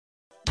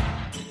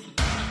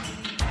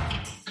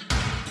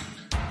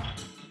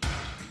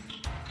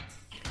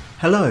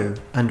Hello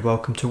and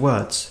welcome to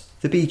Words,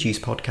 the Bee Gees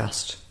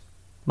podcast.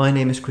 My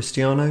name is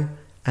Cristiano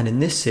and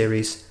in this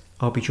series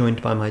I'll be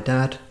joined by my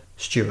dad,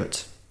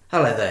 Stuart.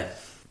 Hello there.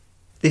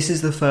 This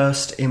is the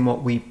first in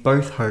what we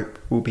both hope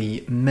will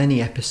be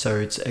many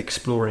episodes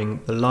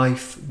exploring the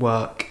life,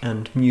 work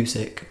and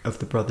music of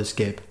the Brothers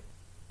Gibb.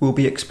 We'll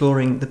be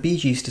exploring the Bee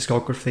Gees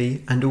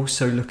discography and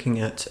also looking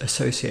at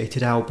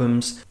associated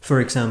albums,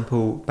 for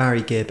example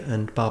Barry Gibb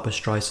and Barbra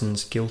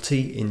Streisand's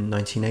Guilty in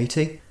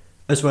 1980,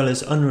 as well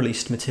as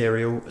unreleased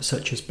material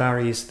such as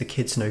Barry's The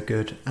Kid's No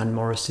Good and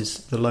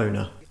Morris's The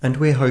Loner. And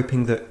we're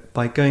hoping that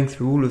by going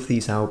through all of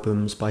these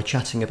albums, by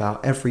chatting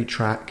about every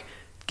track,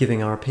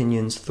 giving our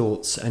opinions,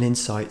 thoughts and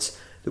insights,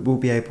 that we'll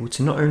be able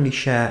to not only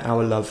share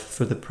our love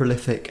for the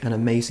prolific and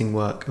amazing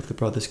work of the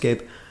Brothers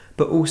Gibb,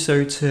 but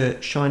also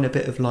to shine a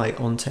bit of light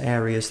onto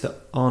areas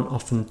that aren't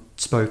often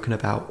spoken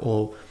about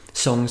or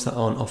songs that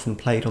aren't often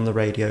played on the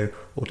radio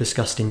or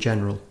discussed in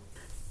general.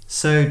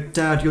 So,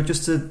 Dad, you're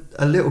just a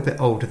little bit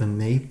older than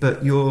me,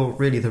 but you're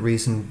really the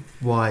reason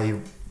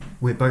why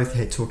we're both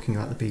here talking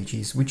about the Bee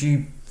Gees. Would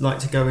you like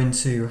to go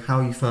into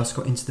how you first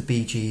got into the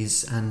Bee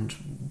Gees and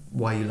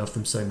why you love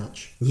them so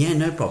much? Yeah,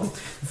 no problem.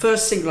 The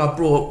first single I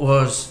brought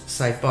was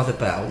Saved by the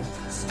Bell.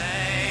 Saved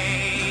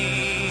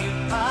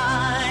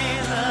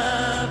by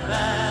the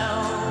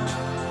bell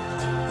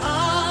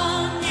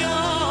on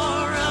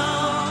your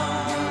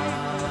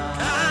own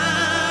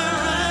carousel.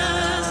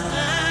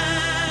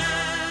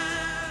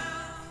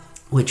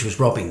 Which was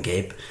Robin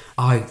Gibb.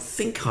 I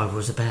think I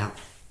was about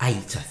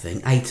 8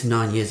 to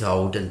 9 years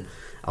old, and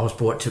I was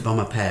brought to by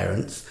my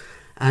parents,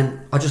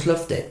 and I just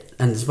loved it.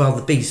 And as well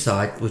the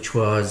B-side, which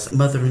was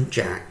Mother and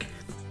Jack.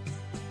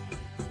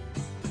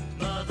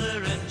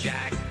 Mother and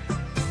Jack,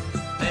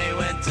 they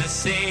went to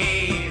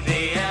see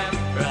the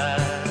Emperor.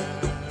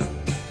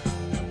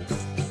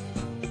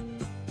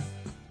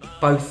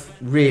 Both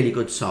really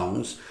good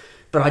songs,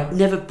 but I'd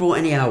never bought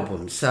any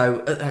albums,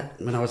 so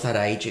when I was that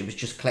age it was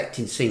just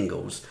collecting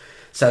singles.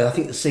 So I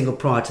think the single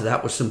prior to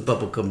that was some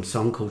bubblegum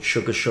song called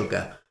Sugar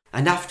Sugar.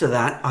 And after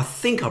that, I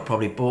think I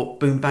probably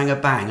bought Boom Bang a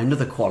Bang,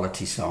 another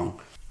quality song.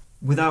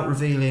 Without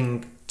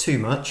revealing too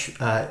much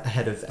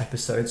ahead of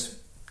episodes,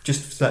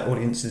 just to let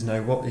audiences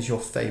know, what is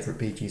your favourite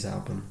Bee Gees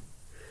album?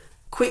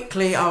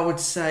 Quickly, I would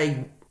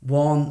say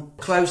one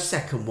close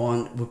second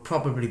one would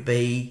probably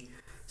be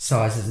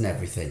Sizes and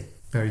Everything.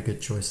 Very good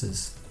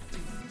choices.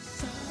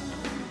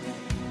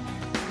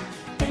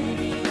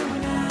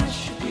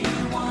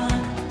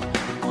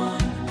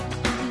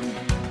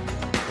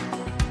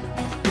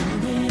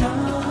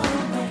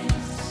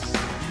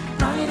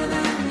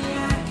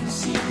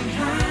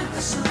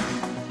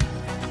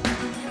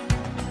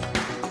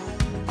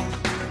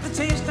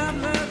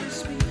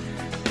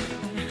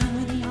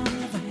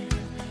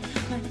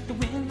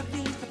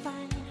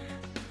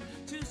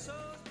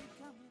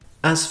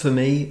 As for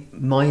me,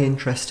 my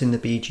interest in the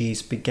Bee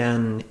Gees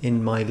began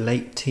in my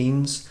late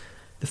teens.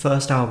 The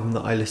first album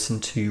that I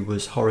listened to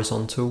was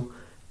Horizontal.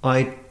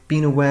 I'd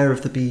been aware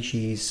of the Bee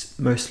Gees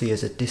mostly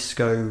as a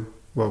disco,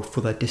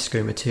 for their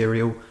disco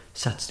material,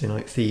 Saturday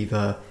Night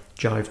Fever,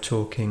 Jive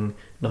Talking,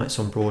 Nights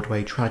on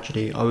Broadway,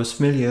 Tragedy. I was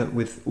familiar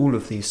with all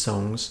of these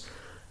songs,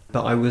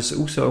 but I was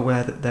also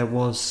aware that there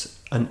was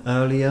an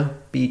earlier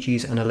Bee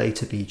Gees and a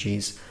later Bee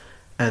Gees.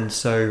 And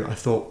so I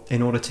thought,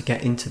 in order to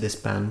get into this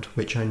band,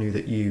 which I knew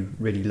that you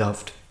really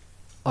loved,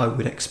 I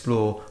would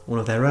explore one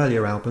of their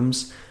earlier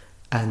albums,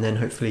 and then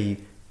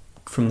hopefully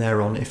from there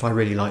on, if I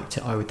really liked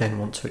it, I would then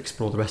want to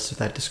explore the rest of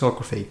their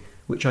discography,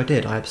 which I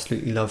did. I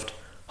absolutely loved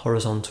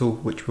Horizontal,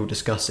 which we'll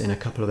discuss in a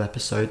couple of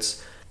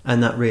episodes,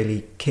 and that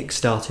really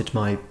kick-started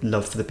my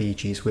love for the Bee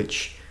Gees,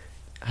 which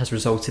has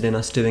resulted in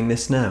us doing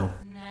this now.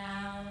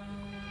 Now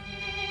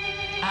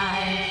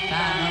I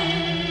found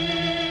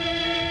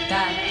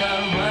that the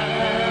world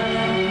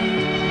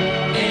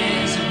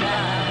is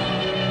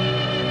round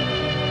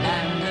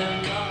and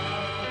the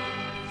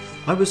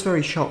goal. I was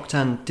very shocked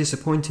and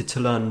disappointed to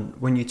learn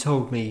when you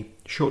told me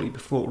shortly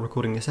before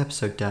recording this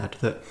episode, Dad,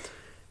 that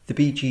the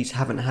Bee Gees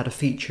haven't had a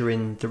feature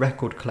in the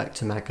Record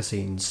Collector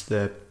magazines,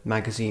 the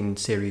magazine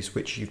series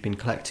which you've been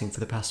collecting for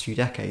the past few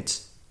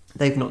decades.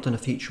 They've not done a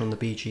feature on the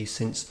Bee Gees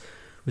since,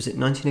 was it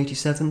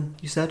 1987,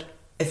 you said?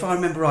 If I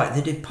remember right,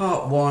 they did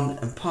part 1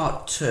 and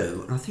part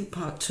 2, and I think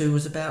part 2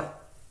 was about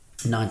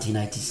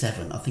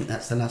 1987. I think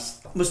that's the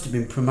last. Must have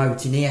been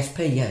promoting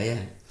ESP,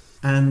 yeah.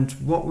 And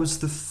what was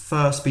the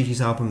first Bee Gees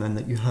album then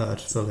that you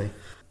heard fully?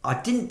 I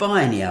didn't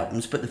buy any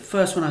albums, but the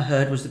first one I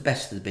heard was the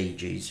Best of the Bee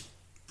Gees.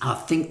 I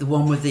think the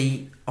one with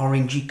the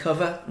orangey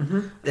cover.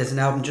 Mm-hmm. There's an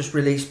album just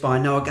released by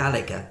Noel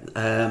Gallagher,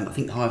 I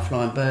think the High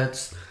Flying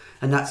Birds,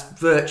 and that's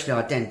virtually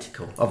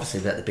identical.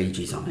 Obviously, without the Bee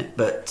Gees on it,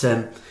 but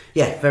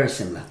yeah, very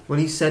similar. Well,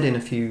 he said in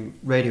a few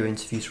radio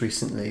interviews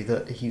recently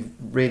that he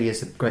really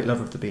is a great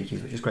lover of the Bee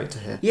Gees, which is great to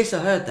hear. Yes, I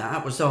heard that.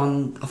 That was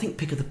on, I think,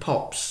 Pick of the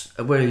Pops,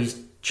 where he's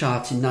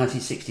charted in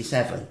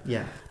 1967.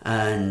 Yeah.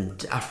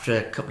 And after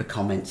a couple of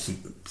comments, he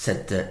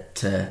said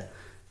that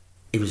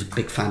he was a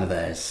big fan of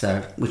theirs,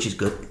 so which is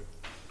good.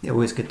 Yeah,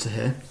 always good to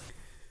hear.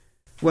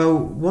 Well,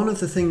 one of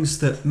the things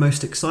that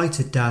most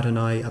excited Dad and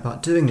I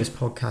about doing this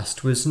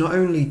podcast was not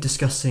only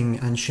discussing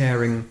and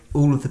sharing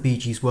all of the Bee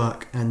Gees'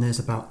 work, and there's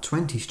about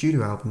 20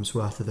 studio albums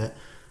worth of it,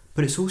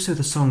 but it's also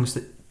the songs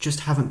that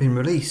just haven't been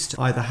released,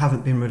 either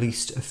haven't been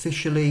released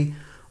officially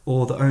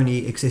or that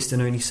only exist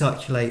and only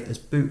circulate as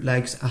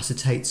bootlegs,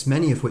 acetates,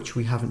 many of which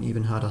we haven't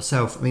even heard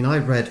ourselves. I mean, I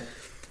read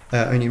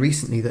only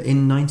recently that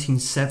in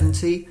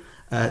 1970,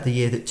 the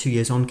year that 2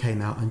 Years On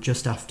came out, and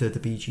just after the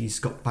Bee Gees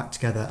got back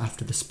together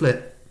after the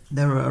split,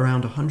 there were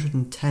around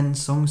 110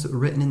 songs that were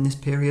written in this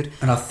period.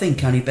 And I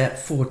think only about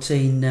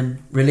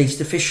 14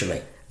 released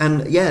officially.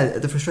 And yeah,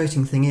 the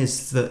frustrating thing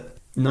is that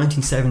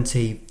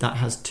 1970, that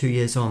has 2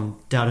 Years On.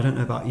 Dad, I don't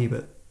know about you,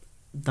 but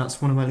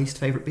that's one of my least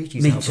favourite Bee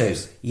Gees albums. Me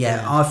too.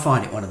 Yeah, I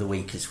find it one of the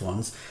weakest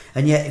ones.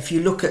 And yet, if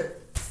you look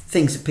at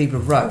things that people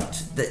have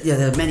wrote,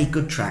 there are many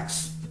good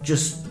tracks,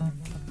 just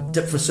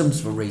that for some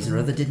sort of reason or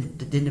other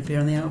didn't appear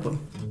on the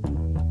album.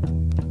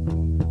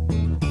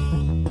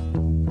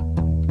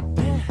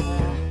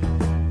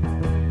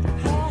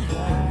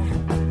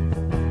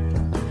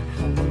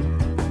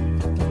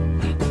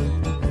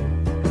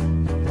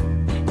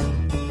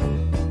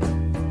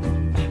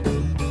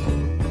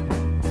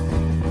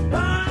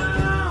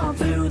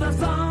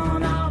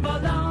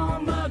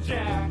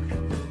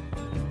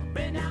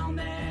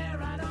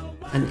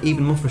 And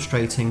even more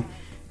frustrating,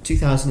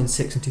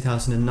 2006 and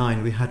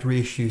 2009 we had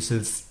reissues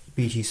of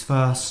Bee Gees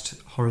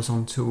First,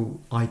 Horizontal,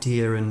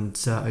 Idea and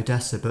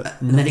Odessa,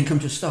 but and then it come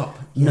to a stop.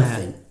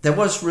 Nothing. There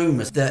was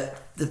rumours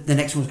that the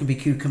next one was going to be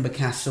Cucumber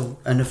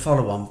Castle and a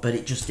follow-on, but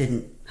it just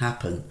didn't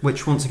happen.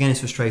 Which once again is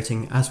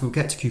frustrating. As we'll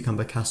get to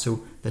Cucumber Castle,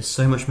 there's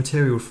so much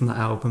material from that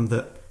album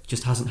that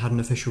just hasn't had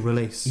an official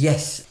release.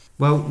 Yes.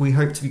 Well, we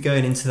hope to be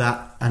going into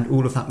that and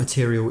all of that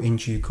material in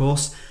due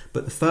course,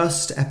 but the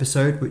first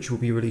episode, which will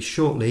be released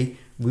shortly,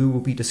 we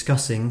will be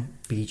discussing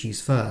Bee Gees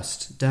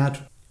First. Dad,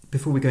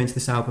 before we go into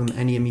this album,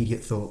 any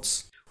immediate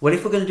thoughts? Well,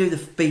 if we're going to do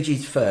the Bee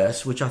Gees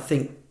First, which I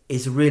think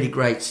is a really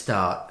great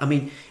start. I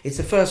mean, it's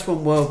the first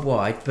one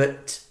worldwide,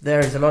 but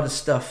there is a lot of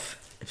stuff,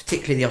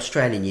 particularly the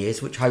Australian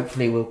years, which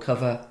hopefully we'll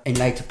cover in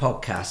later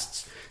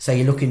podcasts. So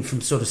you're looking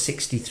from sort of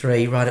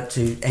 63 right up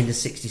to end of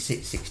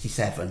 66,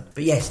 67.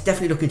 But yes,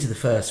 definitely look into the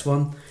first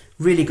one.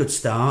 Really good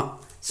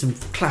start. Some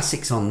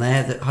classics on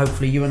there that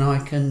hopefully you and I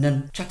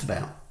can chat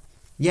about.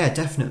 Yeah,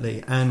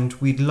 definitely. And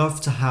we'd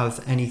love to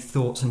have any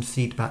thoughts and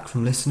feedback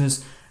from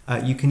listeners.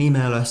 You can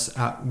email us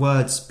at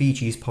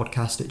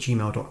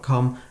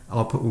wordsbgspodcast@gmail.com.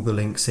 I'll put all the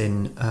links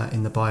in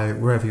the bio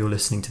wherever you're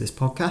listening to this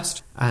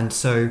podcast. And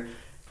so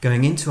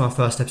going into our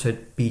first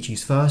episode, Bee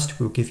Gees First,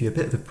 we'll give you a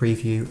bit of a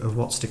preview of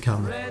what's to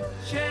come. Red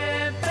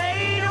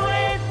champagne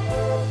wit,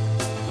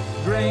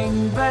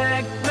 bring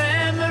back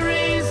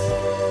memories.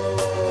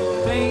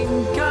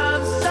 Think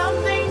of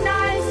something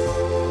nice,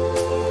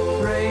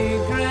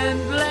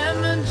 fragrant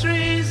lemon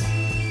trees.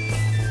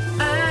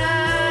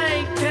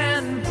 I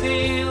can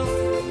feel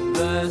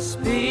the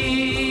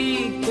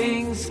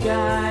speaking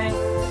sky.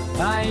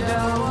 I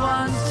don't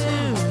want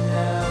to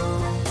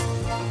know.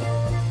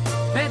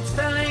 It's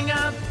the